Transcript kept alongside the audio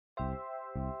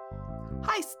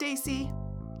Hi, Stacy.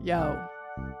 Yo.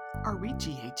 Are we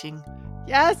GHing?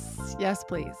 Yes. Yes,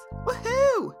 please.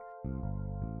 Woohoo!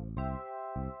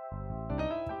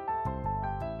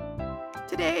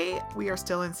 Today, we are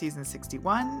still in season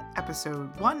 61, episode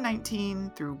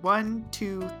 119 through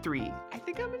 123. I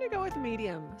think I'm going to go with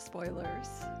medium spoilers.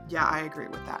 Yeah, I agree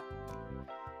with that.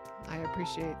 I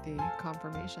appreciate the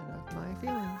confirmation of my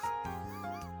feelings.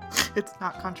 It's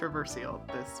not controversial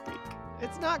this week.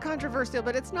 It's not controversial,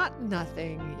 but it's not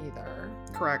nothing either.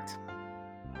 Correct.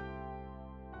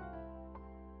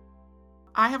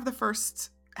 I have the first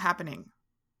happening.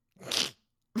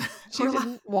 She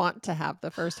didn't want to have the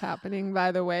first happening,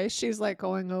 by the way. She's like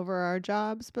going over our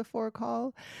jobs before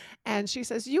call. And she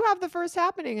says, you have the first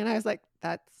happening. And I was like,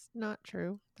 that's not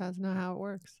true. That's not how it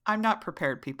works. I'm not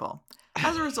prepared, people.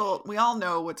 As a result, we all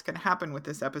know what's going to happen with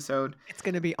this episode. It's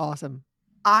going to be awesome.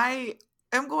 I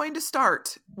am going to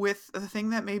start with the thing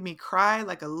that made me cry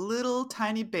like a little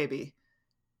tiny baby.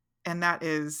 And that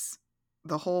is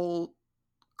the whole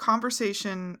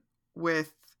conversation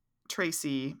with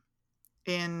Tracy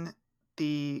in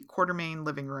the Quartermain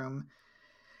living room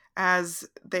as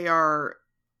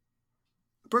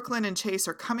Brooklyn and Chase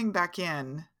are coming back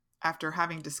in after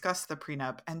having discussed the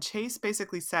prenup. And Chase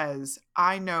basically says,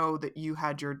 I know that you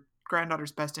had your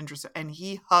granddaughter's best interest, and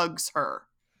he hugs her.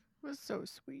 It was so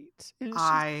sweet. And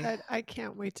she said, I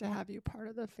can't wait to have you part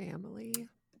of the family.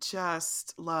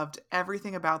 Just loved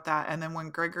everything about that. And then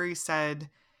when Gregory said,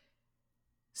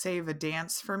 save a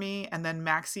dance for me, and then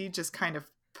Maxie just kind of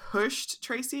pushed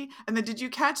Tracy. And then did you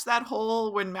catch that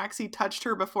hole when Maxie touched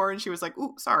her before and she was like,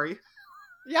 ooh, sorry.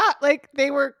 Yeah, like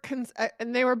they were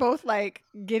and they were both like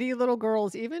giddy little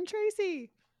girls, even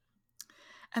Tracy.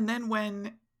 And then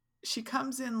when she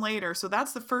comes in later, so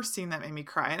that's the first scene that made me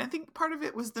cry. And I think part of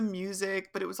it was the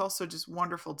music, but it was also just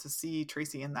wonderful to see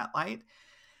Tracy in that light.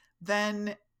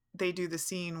 Then they do the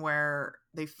scene where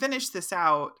they finish this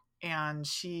out and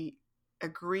she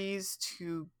agrees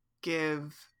to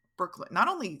give Brooklyn, not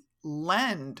only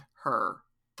lend her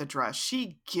the dress,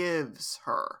 she gives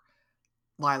her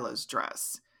Lila's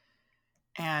dress.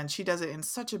 And she does it in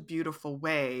such a beautiful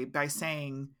way by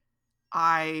saying,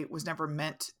 I was never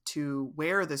meant to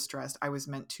wear this dress. I was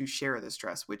meant to share this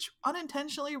dress, which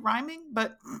unintentionally rhyming,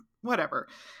 but whatever.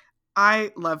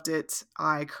 I loved it.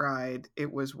 I cried.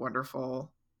 It was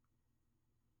wonderful.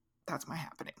 That's my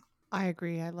happening. I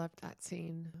agree. I loved that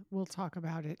scene. We'll talk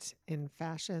about it in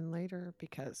fashion later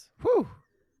because, whew.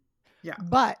 Yeah.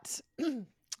 But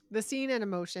the scene and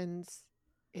emotions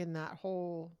in that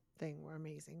whole thing were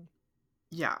amazing.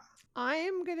 Yeah. I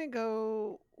am going to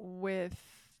go with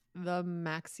the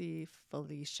Maxie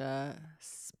Felicia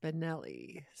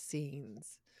Spinelli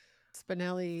scenes.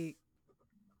 Spinelli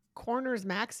corners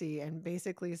Maxie and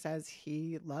basically says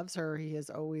he loves her. He has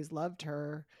always loved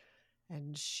her.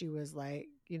 And she was like,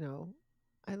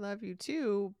 I love you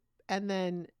too. And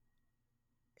then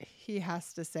he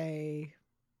has to say,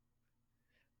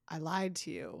 I lied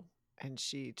to you. And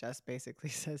she just basically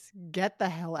says, get the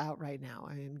hell out right now.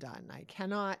 I am done. I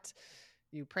cannot.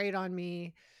 You preyed on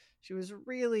me. She was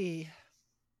really,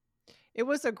 it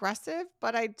was aggressive,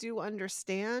 but I do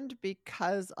understand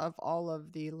because of all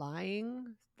of the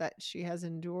lying that she has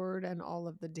endured and all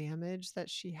of the damage that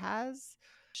she has.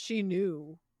 She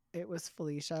knew it was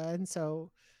Felicia. And so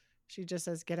she just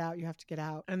says, get out. You have to get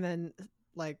out. And then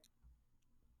like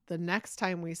the next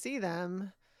time we see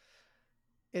them,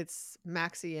 it's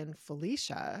Maxie and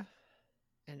Felicia.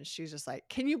 And she's just like,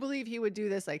 can you believe he would do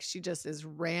this? Like she just is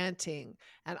ranting.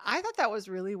 And I thought that was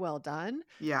really well done.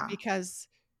 Yeah. Because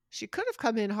she could have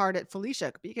come in hard at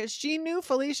Felicia because she knew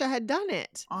Felicia had done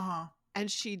it. Uh-huh.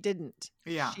 And she didn't.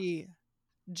 Yeah. She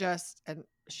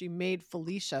made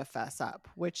Felicia fess up,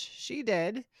 which she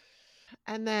did.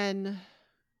 And then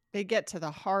they get to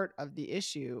the heart of the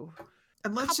issue.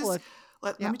 And let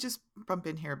me just bump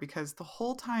in here because the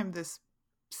whole time this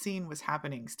scene was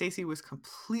happening, Stacy was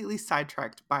completely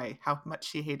sidetracked by how much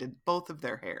she hated both of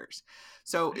their hairs.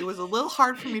 So it was a little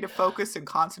hard for me to focus and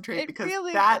concentrate because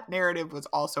that narrative was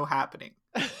also happening.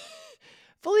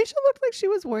 Felicia looked like she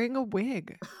was wearing a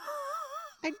wig.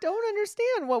 I don't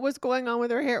understand what was going on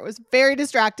with her hair. It was very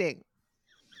distracting.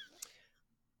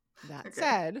 That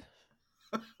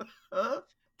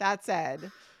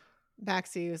said,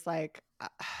 Maxie was like,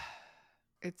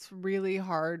 it's really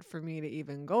hard for me to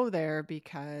even go there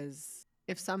because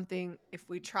if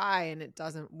we try and it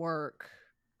doesn't work,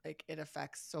 like it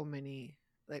affects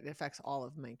it affects all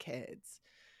of my kids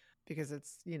because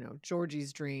it's,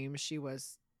 Georgie's dream. She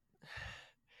was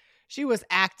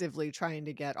actively trying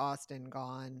to get Austin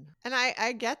gone. And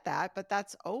I get that, but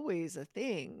that's always a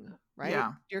thing, right?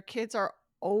 Yeah. Your kids are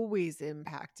always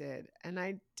impacted. And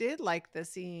I did like the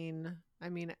scene. I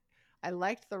mean, I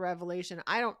liked the revelation.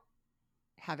 I don't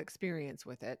have experience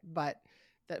with it, but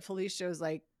that Felicia was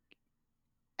like,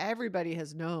 everybody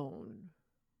has known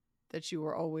that you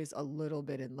were always a little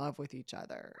bit in love with each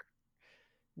other.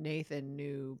 Nathan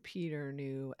knew, Peter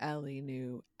knew, Ellie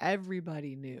knew,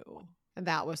 everybody knew. And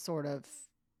that was sort of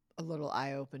a little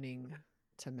eye opening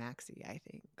to Maxie, I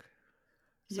think.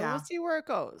 So we'll Yeah. see where it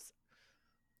goes.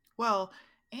 Well,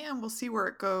 and we'll see where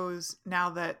it goes now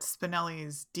that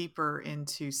Spinelli's deeper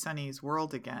into Sunny's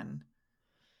world again.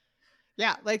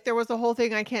 Yeah, like there was the whole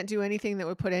thing, I can't do anything that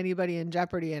would put anybody in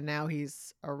jeopardy, and now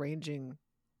he's arranging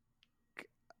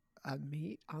a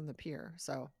meet on the pier.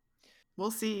 So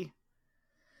We'll see.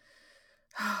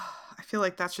 I feel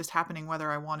like that's just happening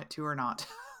whether I want it to or not.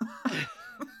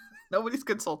 Nobody's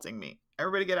consulting me.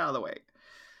 Everybody get out of the way.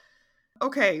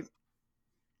 Okay.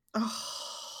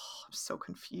 Oh, I'm so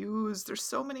confused. There's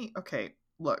so many. Okay,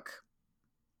 look.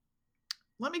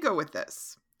 Let me go with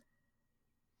this.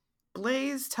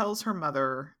 Blaze tells her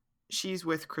mother she's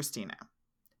with Christina.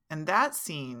 And that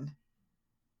scene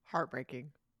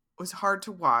heartbreaking. was hard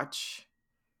to watch.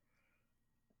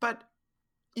 But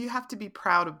you have to be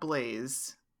proud of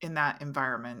Blaze in that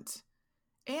environment.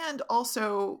 And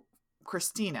also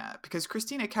Christina, because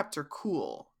Christina kept her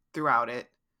cool throughout it.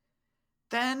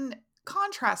 Then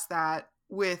contrast that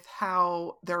with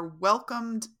how they're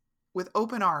welcomed with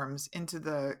open arms into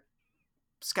the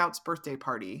Scout's birthday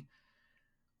party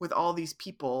with all these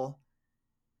people,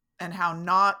 and how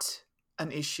not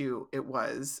an issue it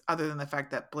was, other than the fact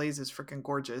that Blaze is freaking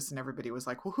gorgeous and everybody was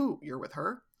like, woohoo, you're with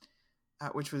her,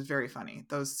 which was very funny.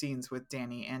 Those scenes with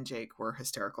Danny and Jake were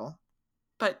hysterical.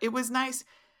 But it was nice.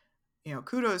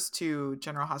 Kudos to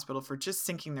General Hospital for just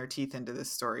sinking their teeth into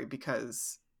this story,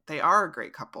 because they are a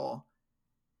great couple.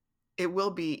 It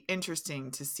will be interesting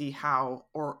to see how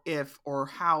or if or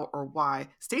how or why.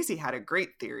 Stacy had a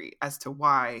great theory as to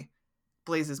why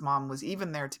Blaze's mom was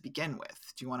even there to begin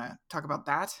with. Do you want to talk about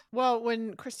that? Well,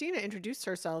 when Christina introduced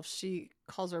herself, she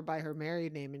calls her by her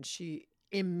married name and she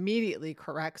immediately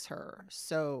corrects her.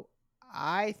 So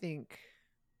I think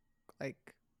like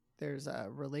there's a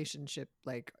relationship,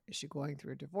 like is she going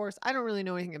through a divorce? I don't really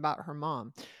know anything about her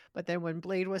mom. But then when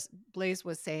Blaze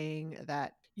was saying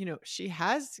that, she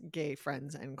has gay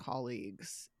friends and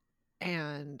colleagues,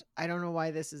 and I don't know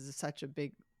why this is such a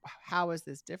big, how is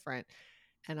this different?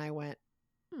 And I went,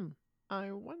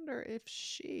 I wonder if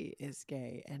she is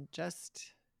gay and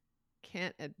just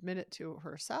can't admit it to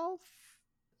herself.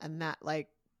 And that, like,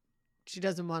 she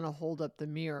doesn't want to hold up the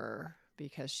mirror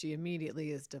because she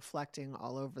immediately is deflecting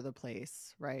all over the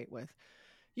place, right? With,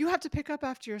 you have to pick up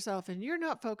after yourself and you're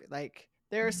not focused. Like,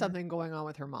 there's something going on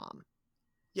with her mom.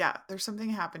 Yeah, there's something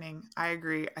happening. I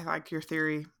agree. I like your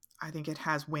theory. I think it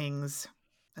has wings.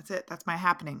 That's it. That's my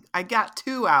happening. I got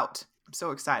 2 out. I'm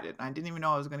so excited. I didn't even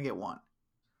know I was going to get 1.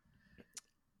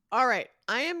 All right.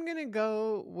 I am going to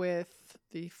go with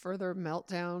the further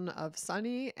meltdown of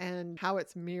Sunny and how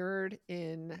it's mirrored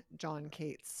in John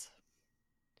Cates.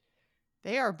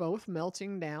 They are both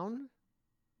melting down.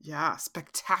 Yeah,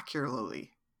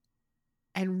 spectacularly.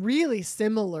 And really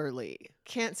similarly.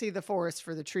 Can't see the forest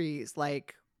for the trees.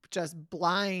 Like, just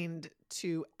blind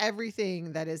to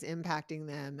everything that is impacting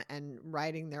them and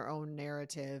writing their own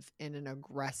narrative in an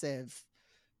aggressive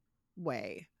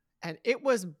way. And it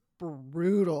was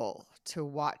brutal to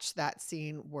watch that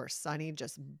scene where Sunny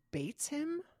just baits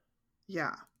him.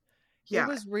 Yeah. It Yeah.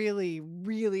 was really,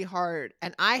 really hard.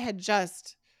 And I had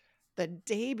just the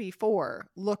day before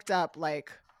looked up, like,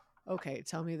 okay,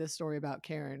 tell me the story about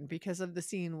Karen, because of the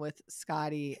scene with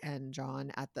Scotty and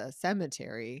John at the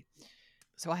cemetery.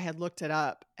 So I had looked it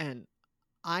up and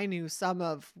I knew some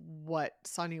of what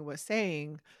Sonny was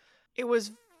saying. It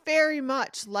was very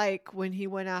much like when he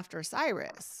went after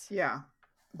Cyrus. Yeah.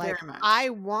 Very Like, much. I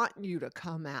want you to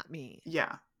come at me.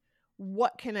 Yeah.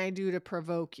 What can I do to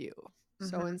provoke you?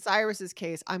 So in Cyrus's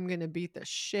case, I'm going to beat the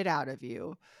shit out of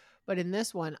you. But in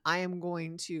this one, I am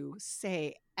going to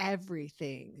say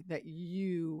everything that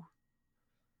he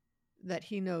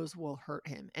knows will hurt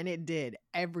him. And it did.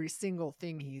 Every single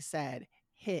thing he said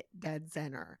hit dead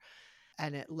center.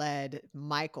 And it led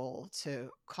Michael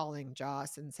to calling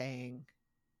Joss and saying,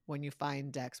 when you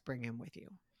find Dex, bring him with you.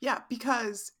 Yeah,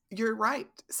 because you're right.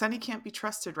 Sonny can't be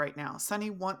trusted right now.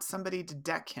 Sonny wants somebody to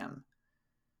deck him.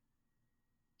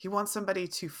 He wants somebody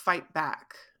to fight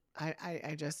back.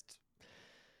 I just,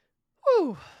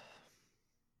 whew.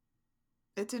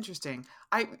 It's interesting.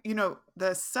 The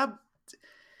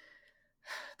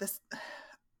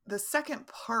the second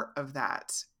part of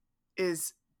that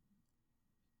is,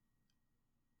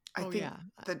 I think, Yeah.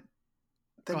 the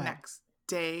Go ahead. next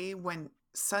day when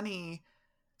Sunny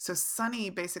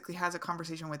basically has a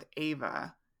conversation with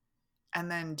Ava, and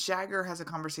then Jagger has a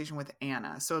conversation with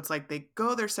Anna. So it's like they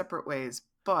go their separate ways,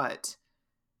 but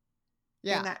in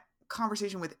Yeah. that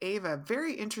conversation with Ava,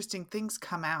 very interesting things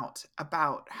come out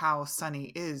about how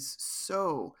Sunny is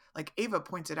so, like Ava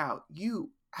pointed out,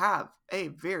 you have a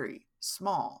very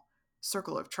small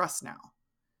circle of trust now.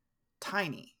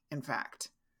 Tiny, in fact.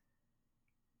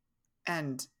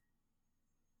 And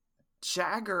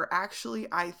Jagger actually,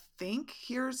 I think,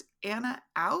 hears Anna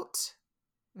out,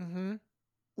 Mm-hmm.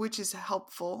 which is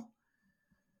helpful.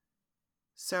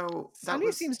 So that Sunny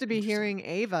was seems to be interesting. hearing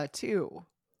Ava too.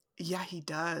 Yeah, he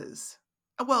does.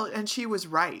 Well, and she was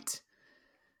right.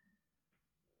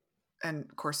 And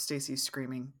of course, Stacy's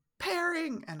screaming,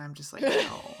 pairing. And I'm just like, no,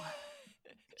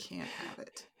 I can't have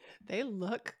it. They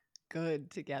look good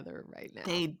together right now.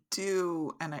 They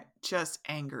do. And it just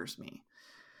angers me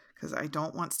because I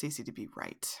don't want Stacy to be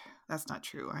right. That's not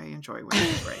true. I enjoy when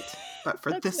she's right. But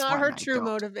for That's this not one, her I true don't.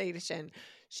 motivation.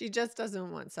 She just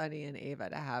doesn't want Sunny and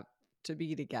Ava to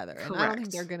be together. And I don't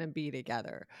think they're Correct. going to be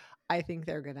together. I think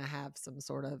they're going to have some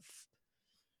sort of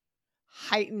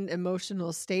heightened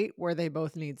emotional state where they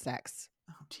both need sex.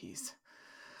 Oh, jeez.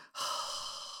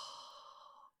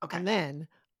 Okay. And then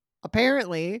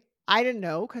apparently, I didn't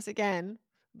know because again,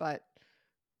 but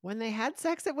when they had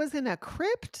sex, it was in a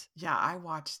crypt Yeah, I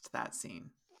watched that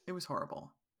scene. It was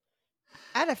horrible.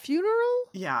 at a funeral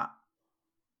Yeah.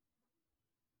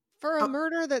 for a Oh,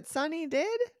 murder that Sunny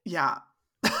did. yeah.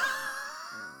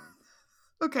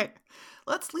 Okay.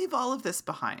 Let's leave all of this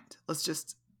behind. Let's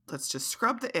just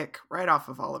scrub the ick right off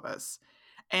of all of us.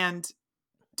 And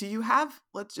do you have,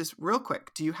 let's just real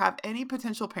quick, do you have any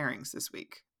potential pairings this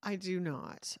week? I do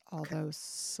not, Okay. although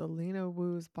Selena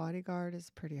Wu's bodyguard is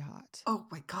pretty hot. Oh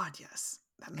my God, yes.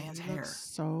 That And man's he looks hair.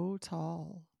 so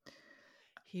tall.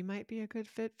 He might be a good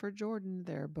fit for Jordan.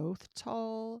 They're both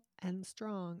tall and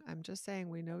strong. I'm just saying,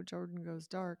 we know Jordan goes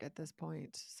dark at this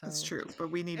point. That's So true,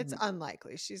 but we need it's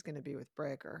unlikely she's going to be with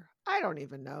Breaker. I don't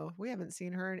even know. We haven't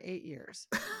seen her in 8 years.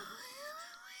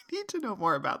 we need to know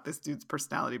more about this dude's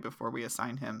personality before we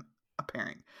assign him a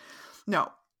pairing.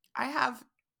 No, I have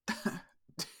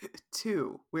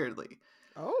two, weirdly.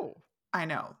 Oh. I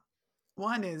know.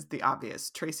 One is the obvious,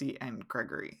 Tracy and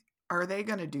Gregory. Are they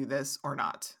going to do this or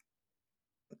not?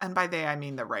 And by they, I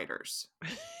mean the writers.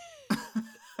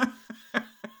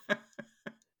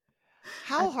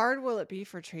 How hard will it be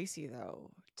for Tracy,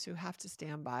 though, to have to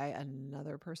stand by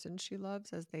another person she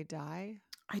loves as they die?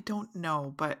 I don't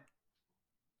know, but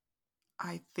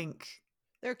I think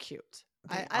They're cute.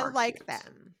 they I are like cute.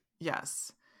 them.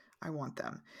 Yes, I want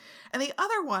them. And the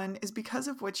other one is because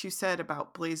of what you said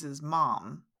about Blaze's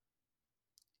mom.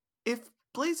 If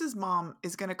Blaze's mom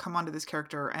is going to come onto this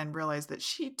character and realize that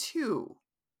she too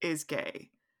is gay,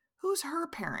 who's her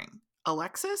pairing?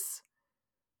 Alexis?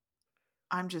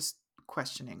 I'm just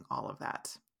questioning all of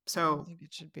that. I don't So, think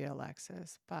it should be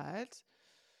Alexis, but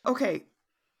okay,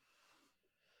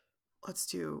 let's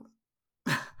do.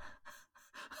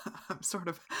 I'm sort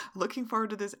of looking forward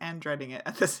to this and dreading it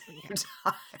at the same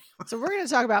time. so we're going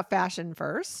to talk about fashion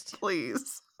first.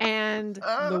 Please. And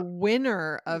the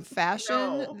winner of fashion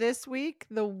No. this week,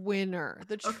 the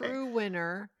Okay. true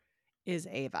winner is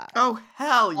Ava. Oh,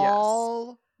 hell yes.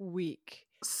 All week.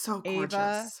 So Ava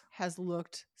gorgeous. has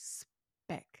looked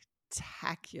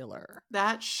spectacular.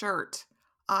 That shirt,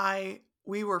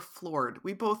 we were floored.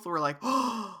 We both were like,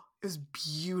 oh, it was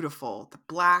beautiful. The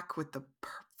black with the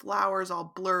flowers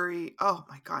all blurry. Oh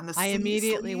my God. And the I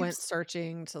immediately went sleeves.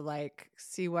 searching to like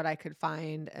see what I could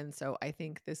find. And so I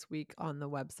think this week on the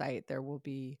website, there will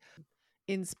be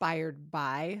inspired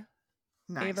by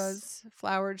Nice. Ava's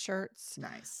flowered shirts.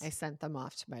 Nice. I sent them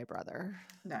off to my brother.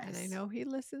 Nice. And I know he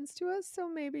listens to us, so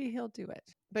maybe he'll do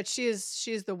it. But she's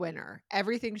the winner.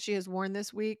 Everything she has worn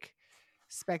this week,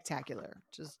 spectacular.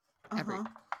 Just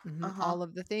all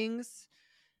of the things.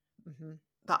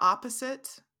 The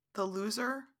opposite, the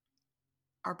loser,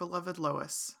 our beloved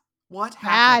Lois. What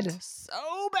Bad. happened?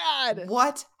 So bad.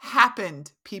 What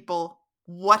happened, people?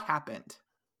 What happened?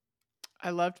 I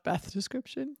loved Beth's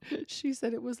description. She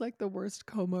said it was like the worst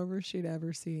comb over she'd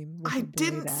ever seen. I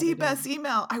didn't see Beth's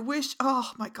email. I wish,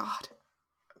 oh my God.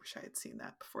 I wish I had seen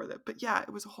that before that. But yeah, it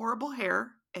was horrible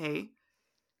hair, A.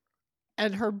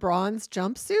 And her bronze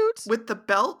jumpsuit? With the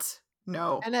belt?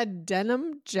 No. And a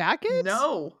denim jacket?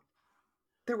 No.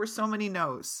 There were so many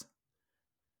no's.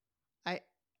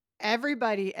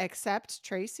 Everybody except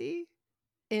Tracy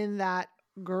in that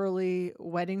girly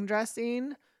wedding dress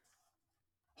scene.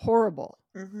 Horrible.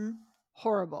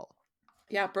 Horrible.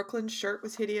 Yeah, Brooklyn's shirt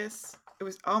was hideous. It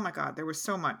was, oh my God, there was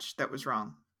so much that was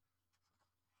wrong.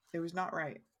 It was not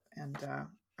right. And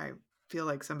I feel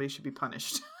like somebody should be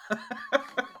punished for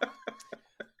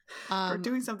Um,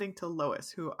 doing something to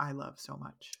Lois, who I love so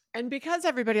much. and because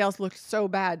everybody else looked so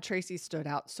bad, Tracy stood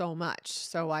out so much.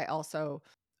 So I also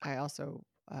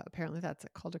apparently that's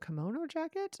called a kimono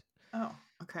jacket. Oh,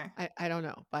 okay. I don't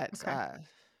know, but Okay.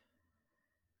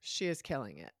 she is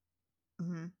killing it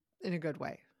Mm-hmm. in a good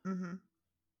way. Mm-hmm.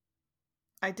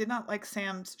 I did not like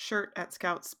Sam's shirt at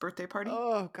Scout's birthday party.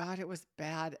 Oh God, it was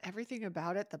bad. Everything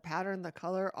about it, the pattern, the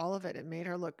color, all of it, it made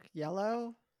her look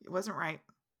yellow. It wasn't right.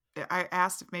 I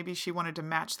asked if maybe she wanted to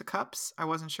match the cups. I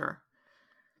wasn't sure.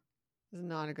 It was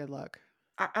not a good look.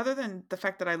 Other than the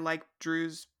fact that I like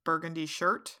Drew's burgundy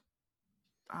shirt,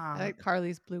 I like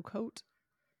Carly's blue coat.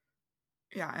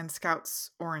 yeah, and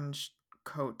Scout's orange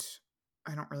coat.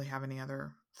 I don't really have any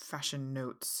other fashion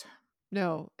notes.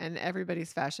 No, and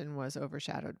everybody's fashion was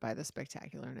overshadowed by the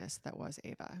spectacularness that was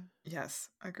Ava. Yes,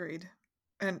 agreed.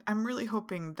 And I'm really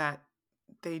hoping that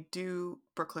they do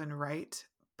Brooklyn right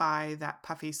by that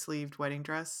puffy sleeved wedding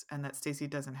dress and that Stacey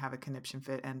doesn't have a conniption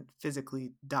fit and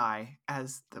physically die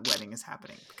as the wedding is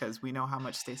happening, because we know how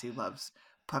much Stacey loves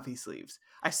puffy sleeves.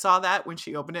 I saw that when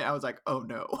she opened it. I was like, oh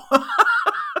no.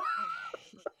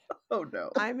 Oh no.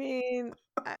 I mean,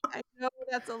 I know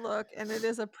that's a look, and it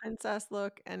is a princess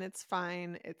look, and it's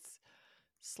fine. It's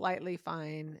slightly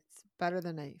fine. It's better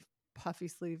than a puffy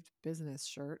sleeved business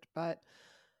shirt, but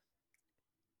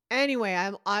anyway,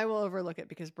 I will overlook it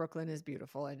because Brooklyn is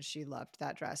beautiful, and she loved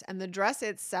that dress, and the dress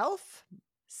itself,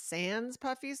 sans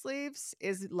puffy sleeves,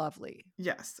 is lovely.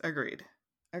 Yes, agreed.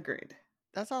 Agreed.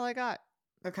 That's all I got.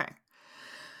 Okay.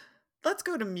 Let's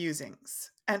go to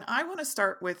musings. And I want to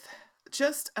start with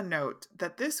just a note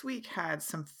that this week had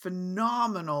some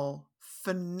phenomenal,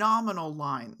 phenomenal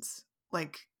lines.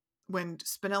 Like when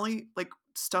Spinelli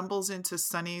stumbles into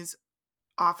Sonny's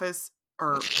office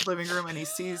or living room and he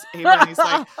sees Ava and he's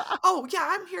like, "Oh yeah,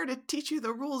 I'm here to teach you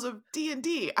the rules of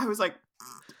D&D." I was like,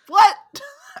 "What?"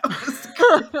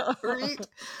 That was great.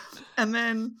 And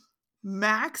then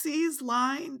Maxie's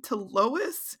line to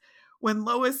Lois when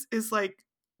Lois is like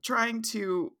trying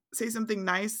to say something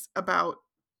nice about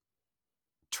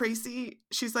Tracy,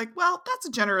 she's like, "Well, that's a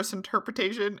generous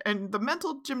interpretation, and the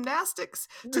mental gymnastics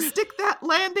to stick that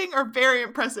landing are very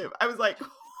impressive." I was like,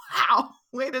 wow,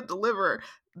 way to deliver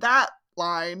that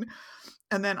line.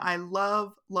 And then I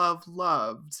loved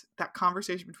that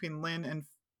conversation between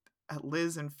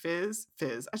Liz and Fizz.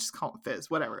 I just call him Fizz,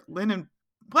 whatever. Lynn and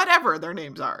whatever their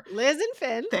names are. Liz and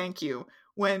Finn. Thank you.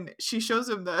 When she shows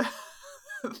him the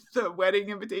the wedding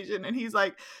invitation and he's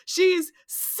like, "She's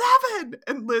 7."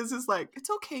 And Liz is like, "It's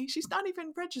okay, she's not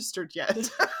even registered yet."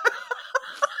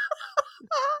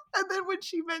 And then when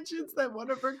she mentions that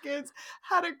one of her kids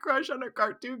had a crush on a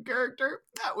cartoon character,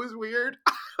 that was weird.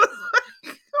 I was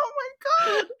like, oh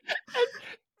my god.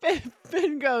 And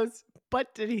Finn goes,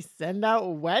 "But did he send out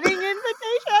wedding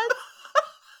invitations?"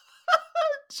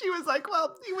 She was like,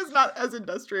 "Well, he was not as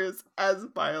industrious as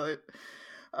Violet."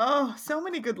 Oh, so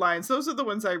many good lines. Those are the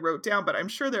ones I wrote down, but I'm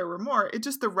sure there were more. It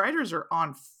just, the writers are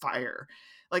on fire.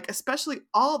 Like, especially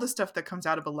all the stuff that comes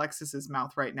out of Alexis's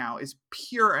mouth right now is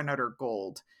pure and utter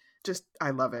gold. Just,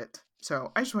 I love it.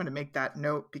 So I just want to make that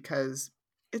note because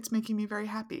it's making me very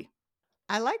happy.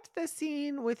 I liked the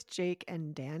scene with Jake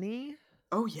and Danny.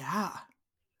 Oh, yeah.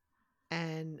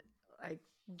 And like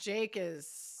Jake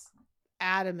is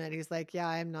adamant. He's like, "Yeah,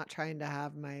 I'm not trying to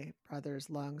have my brother's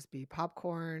lungs be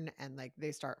popcorn." And like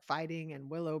they start fighting and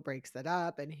Willow breaks it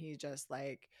up and he just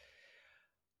like,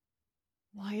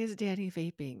 "Why is Danny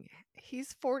vaping?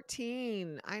 He's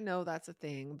 14. I know that's a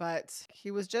thing, but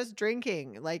he was just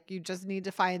drinking. Like you just need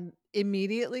to find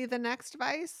immediately the next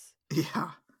vice."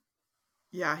 Yeah.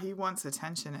 Yeah, he wants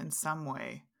attention in some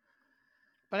way.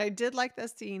 But I did like the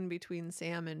scene between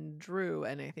Sam and Drew,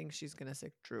 and I think she's gonna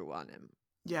sick Drew on him.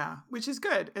 Yeah, which is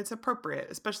good. It's appropriate,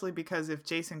 especially because if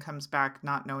Jason comes back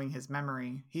not knowing his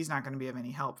memory, he's not going to be of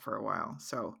any help for a while.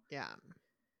 So, Yeah.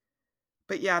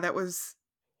 but yeah, it was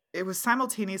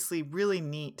simultaneously really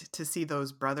neat to see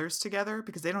those brothers together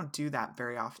because they don't do that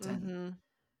very often. Mm-hmm.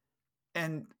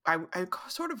 And I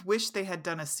sort of wish they had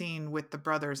done a scene with the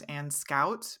brothers and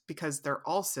Scout because they're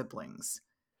all siblings.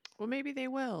 Well, maybe they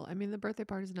will. I mean, the birthday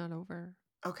party's not over.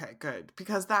 Okay, good.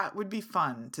 Because that would be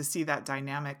fun to see that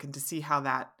dynamic and to see how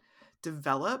that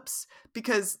develops.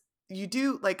 Because you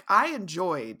do, like, I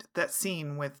enjoyed that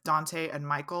scene with Dante and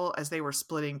Michael as they were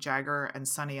splitting Jagger and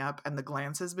Sunny up and the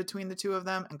glances between the two of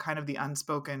them and kind of the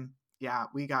unspoken, "Yeah,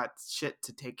 we got shit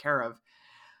to take care of,"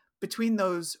 between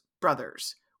those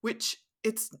brothers, which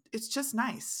it's just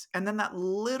nice. And then that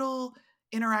little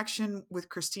interaction with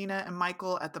Christina and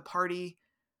Michael at the party,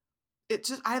 it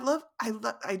just,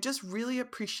 I just really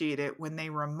appreciate it when they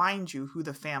remind you who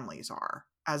the families are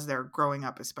as they're growing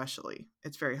up, especially.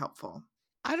 It's very helpful.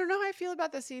 I don't know how I feel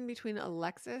about the scene between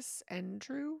Alexis and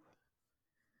Drew.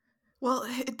 Well,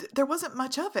 there wasn't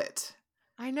much of it.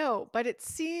 I know, but it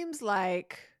seems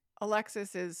like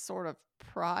Alexis is sort of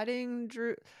prodding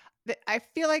Drew. I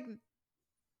feel like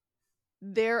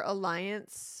their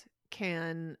alliance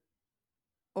can,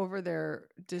 over their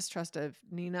distrust of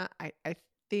Nina, I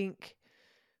think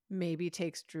maybe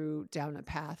takes Drew down a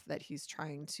path that he's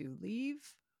trying to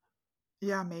leave.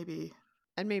 Yeah, maybe.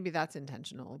 And maybe that's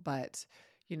intentional, but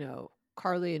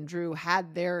Carly and Drew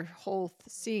had their whole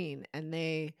scene and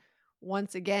they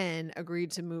once again agreed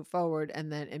to move forward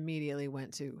and then immediately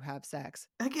went to have sex.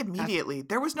 Like immediately.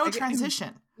 There was no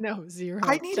transition. No, zero.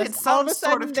 I needed Just some all of a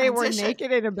sort of sudden they were transition.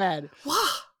 naked in a bed. Wow.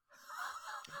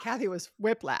 Kathy was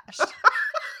whiplashed.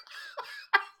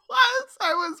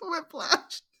 I was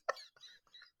whiplashed.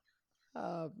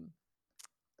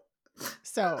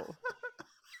 So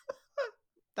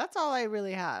that's all I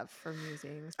really have for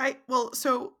musings.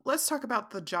 So let's talk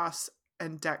about the Joss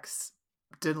and Dex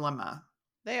dilemma.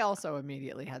 They also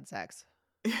immediately had sex.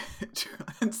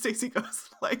 And Stacey goes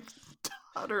like,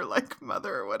 daughter like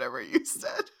mother or whatever you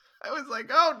said. I was like,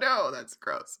 oh no, that's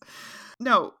gross.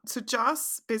 No, so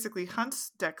Joss basically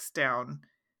hunts Dex down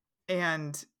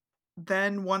and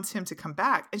then wants him to come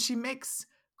back. And she makes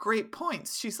great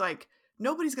points. She's like,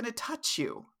 nobody's going to touch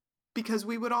you because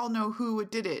we would all know who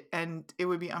did it and it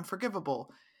would be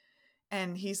unforgivable.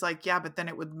 And he's like, yeah, but then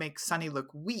it would make Sonny look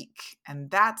weak.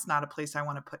 And that's not a place I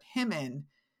want to put him in.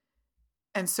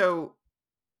 And so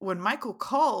when Michael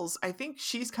calls, I think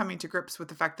she's coming to grips with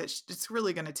the fact that it's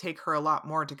really going to take her a lot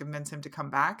more to convince him to come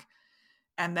back.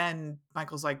 And then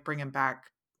Michael's like, bring him back,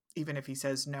 even if he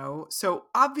says no. So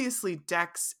obviously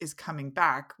Dex is coming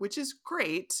back, which is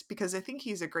great because I think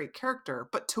he's a great character.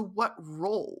 But to what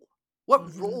role?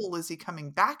 What role is he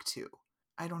coming back to?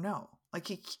 I don't know.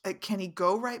 Can he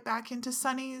go right back into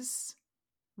Sonny's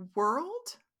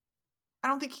world? I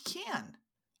don't think he can.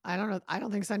 I don't know. I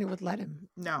don't think Sonny would let him.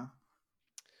 No.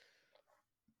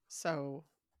 So,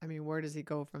 I mean, where does he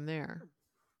go from there?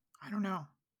 I don't know.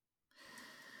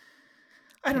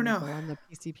 Can he go on the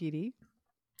PCPD?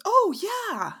 Oh,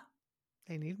 yeah.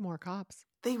 They need more cops.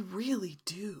 They really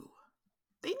do.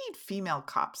 They need female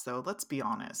cops, though. Let's be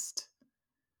honest.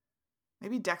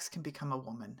 Maybe Dex can become a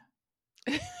woman.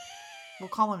 We'll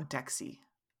call him Dexy.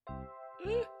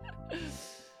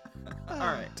 All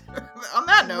right. On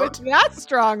that note. With that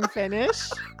strong finish.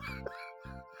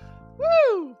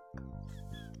 Woo!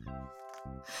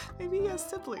 Maybe he has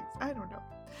siblings. I don't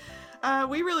know.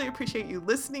 We really appreciate you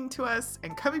listening to us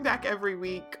and coming back every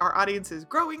week. Our audience is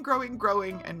growing,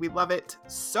 and we love it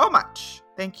so much.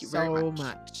 Thank you very much. So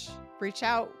much. Reach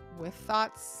out with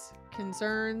thoughts,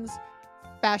 concerns,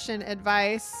 fashion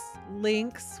advice,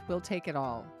 links. We'll take it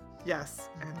all. Yes,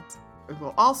 and we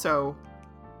will also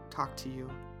talk to you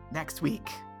next week.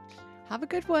 Have a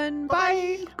good one.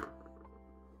 Bye. Bye.